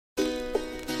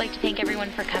like to thank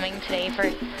everyone for coming today for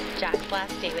Jack's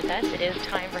last day with us. It is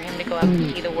time for him to go out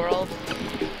and see the world.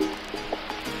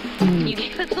 You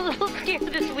gave us a little scare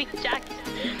this week, Jack,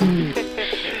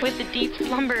 with the deep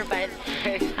slumber, but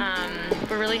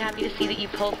we're really happy to see that you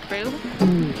pulled through.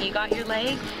 You got your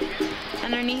legs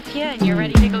underneath you and you're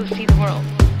ready to go see the world.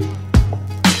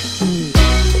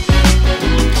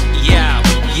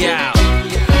 Yeah.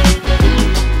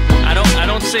 I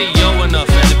don't say yo enough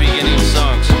at the beginning of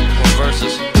songs or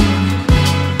verses.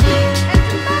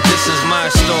 This is my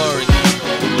story.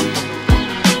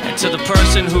 And to the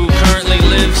person who currently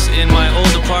lives in my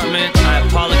old apartment, I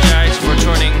apologize for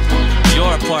turning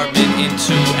your apartment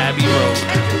into Abbey Road.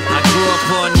 I grew up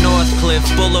on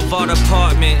Northcliffe Boulevard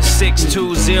apartment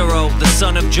 620, the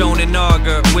son of Joan and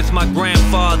Arger with my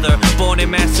grandfather, born in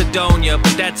Macedonia,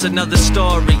 but that's another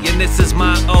story, and this is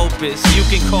my opus. You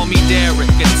can call me Derek,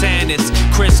 Gatanis,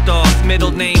 Christoph,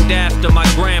 middle named after my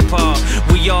grandpa.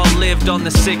 We all lived on the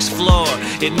 6th floor,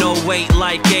 in no weight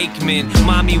like Aikman.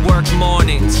 Mommy worked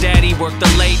mornings, daddy worked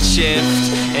the late shift,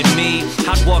 and me,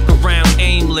 I'd walk around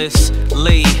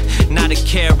aimlessly, not a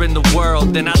care in the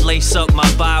world. Then I'd lace up my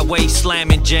byway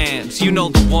slamming jams. You know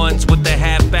the ones with the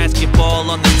half basketball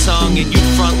on the tongue, and you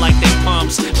front like they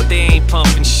pumps, but they ain't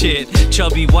pumping shit.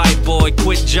 Chubby white boy,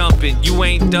 quit jumping, you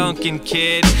ain't dunking,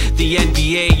 kid. The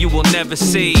NBA you will never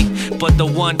see, but the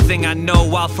one thing I know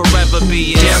I'll forever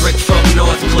be is Derek from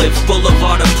Northcliffe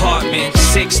Boulevard apartment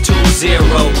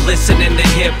 620, listening to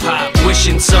hip-hop,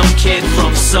 wishing some kid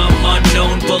from some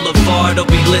unknown boulevard will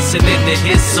be listening to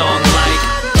his song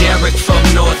like Derek from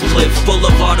Northcliffe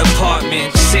Boulevard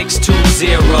apartment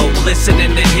 620,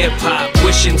 listening to hip-hop,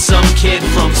 wishing some kid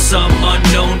from some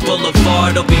unknown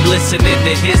boulevard will be listening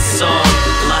to his song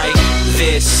like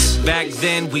this. Back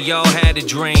then we all had a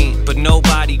dream, but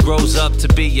nobody grows up to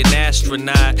be an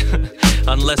astronaut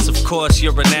unless of course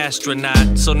you're an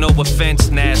astronaut. So no offense,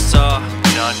 NASA,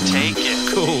 none taken.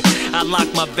 Cool. I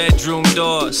lock my bedroom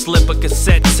door, slip a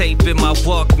cassette tape in my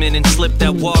Walkman, and slip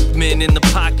that Walkman in the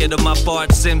pocket of my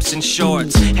Bart Simpson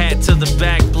shorts. Hat to the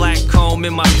back, black comb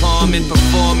in my palm, and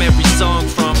perform every song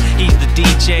from he's the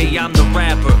DJ, I'm the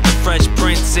rapper, the Fresh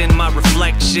Prince in my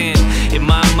reflection. In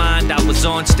my mind I was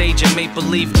on stage at Maple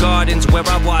Leaf Gardens, where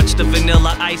I watched a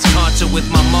Vanilla Ice concert with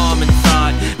my mom and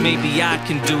thought maybe I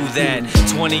can do that.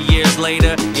 20 years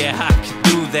later, yeah, I can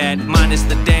do that, minus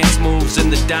the dance moves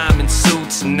and the diamond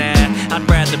suits. Nah, I'd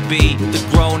rather be the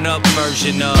grown-up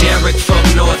version of Derek from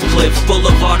Northcliffe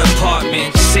Boulevard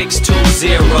apartment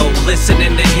 620,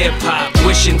 listening to hip-hop,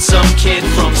 wishing some kid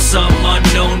from some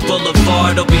unknown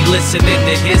boulevard will be listening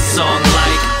to his song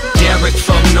like Derek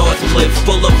from Northcliffe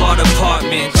Boulevard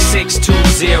apartment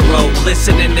 620,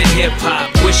 listening to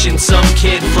hip-hop, wishing some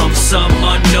kid from some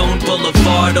unknown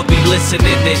boulevard will be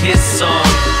listening to his song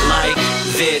like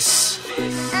this.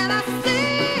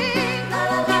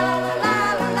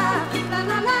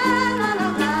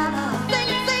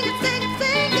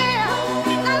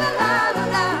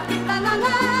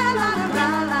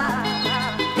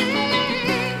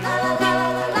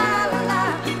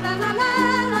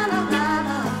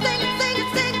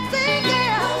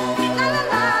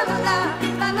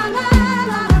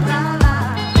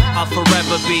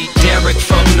 Forever be Derek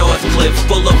from Northcliffe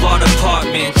Boulevard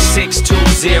apartment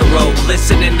 620,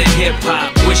 listening to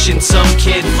hip-hop, wishing some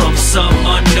kid from some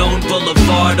unknown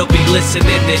boulevard will be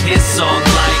listening to his song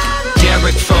like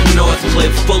Derek from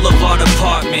Northcliffe Boulevard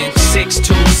apartment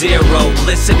 620,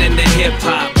 listening to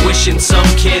hip-hop, wishing some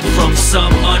kid from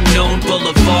some unknown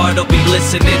boulevard will be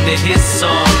listening to his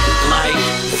song like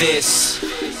this.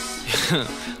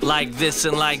 Like this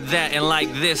and like that and like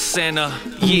this and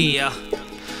yeah.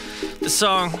 The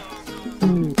song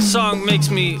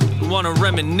makes me wanna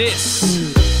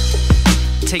reminisce,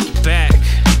 take it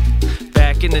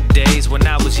back in the days when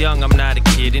I was young. I'm not a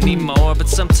kid anymore, but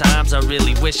sometimes I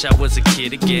really wish I was a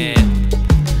kid again.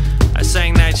 I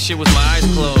sang that shit with my eyes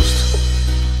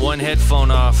closed, one headphone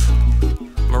off.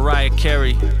 Mariah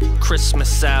Carey,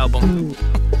 Christmas album.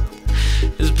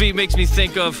 This beat makes me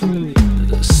think of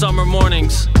summer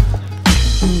mornings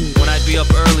when I'd be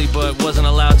up early but wasn't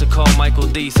allowed to call Michael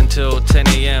Deese until 10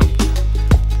 a.m.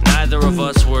 Neither of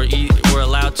us were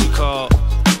allowed to call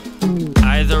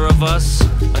either of us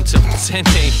until 10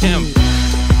 a.m.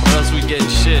 or else we'd get in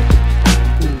shit.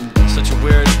 Such a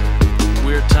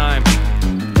weird time.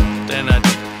 Then I'd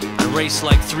race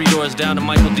like 3 doors down to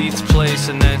Michael Deese's place,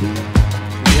 and then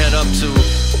we'd head up to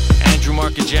Andrew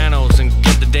Marcagiano's and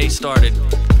get the day started,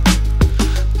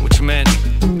 which meant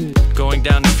going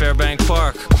down to Fairbank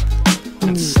Park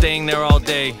and staying there all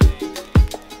day,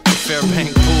 the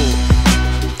Fairbank pool,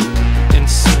 and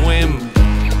swim.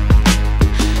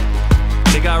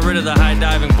 They They got rid of the high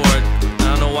diving board.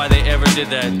 I don't know why they ever did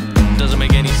that. Doesn't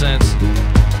make any sense.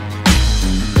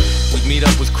 We'd meet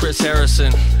up with Chris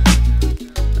Harrison.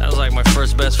 That was like my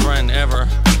first best friend ever.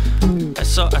 I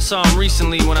saw him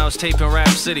recently when I was taping Rap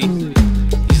City.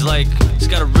 He's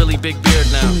got a really big beard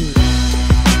now.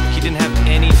 He didn't have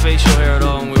any facial hair at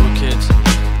all when we were kids.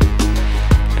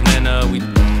 And then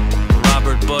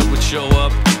Robert Budd would show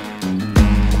up.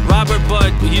 Robert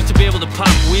Budd, he used to be able to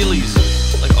pop wheelies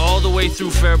like all the way through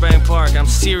Fairbank Park. I'm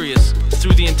serious,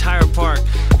 through the entire park.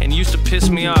 And he used to piss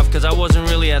me off because I wasn't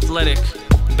really athletic.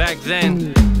 Back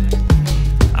then,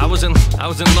 I was in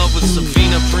love with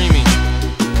Savina Primi,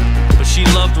 but she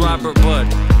loved Robert Budd,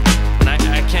 and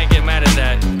I can't get mad at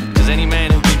that, because any man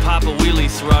who can pop a wheelie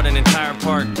throughout an entire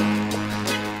park,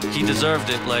 he deserved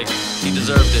it. Like, he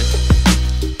deserved it.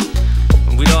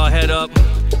 And we'd all head up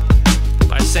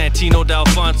by Santino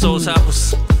D'Alfonso's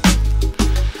house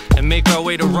and make our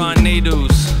way to Ron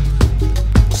Nadu's.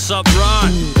 What's up,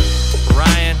 Ron?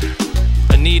 Ryan,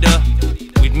 Anita.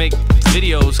 We'd make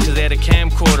videos because they had a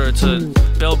camcorder to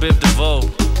Belle Biv DeVoe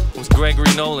with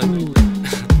Gregory Nolan.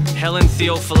 Helen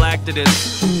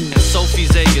Theophylactides and Sophie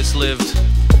Zagas lived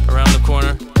around the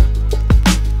corner.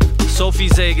 Sophie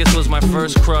Zagas was my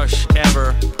first crush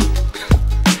ever.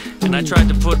 And I tried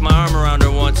to put my arm around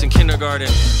her once in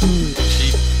kindergarten.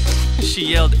 She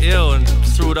yelled ill and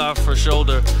threw it off her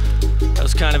shoulder. That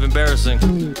was kind of embarrassing.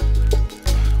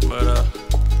 But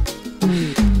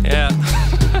yeah.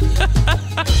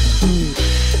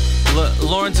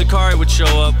 Lauren Zakari would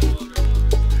show up.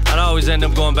 I'd always end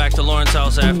up going back to Lauren's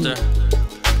house after.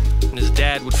 And his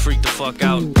dad would freak the fuck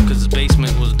out because his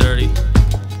basement was dirty.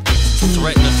 He'd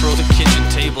threaten to throw the kitchen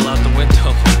table out the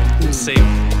window and say,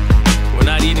 "We're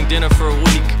not eating dinner for a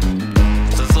week."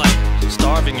 So it's like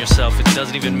starving yourself. It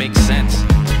doesn't even make sense.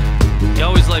 He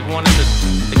always wanted to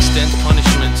extend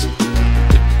punishments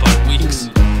by week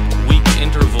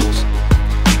intervals.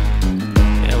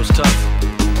 Yeah, it was tough.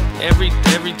 Every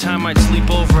time I'd sleep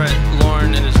over at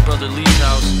Lauren and his brother Lee's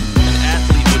house, an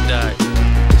athlete would die.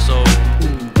 So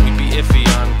we'd be iffy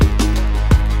on,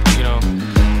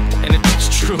 and it's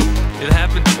true. It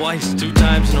happened twice, 2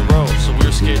 times in a row, so we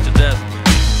were scared to death.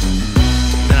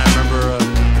 And then I remember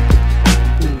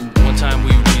one time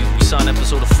we saw an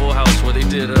episode of Full House where they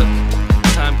did a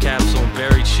time capsule and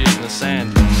buried shit in the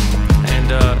sand. And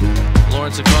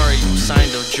Lawrence Zakari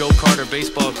signed a Joe Carter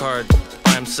baseball card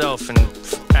by himself and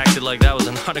acted like that was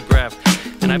an autograph.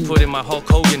 And I put in my Hulk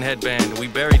Hogan headband and we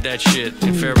buried that shit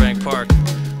in Fairbank Park.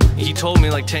 He told me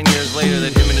 10 years later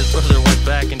that him and his brother went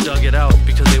back and dug it out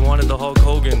because they wanted the Hulk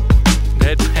Hogan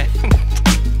headband.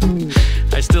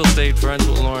 I still stayed friends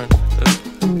with Lauren.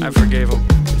 I forgave him.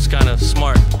 It's kind of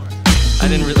smart. I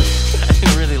didn't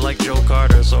really like Joe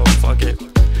Carter, so fuck it.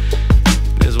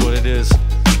 It is what it is.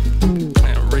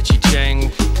 And Richie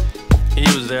Chang, he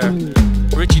was there.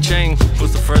 Richie Chang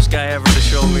was the first guy ever to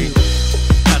show me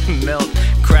how to melt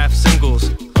Kraft singles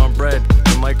on bread in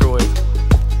the microwave.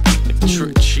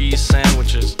 Cheese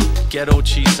sandwiches, ghetto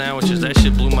cheese sandwiches. That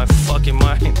shit blew my fucking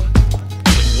mind.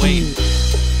 Wait,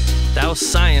 that was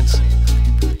science.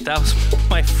 That was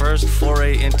my first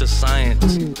foray into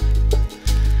science.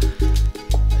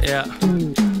 Yeah,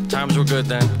 times were good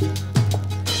then.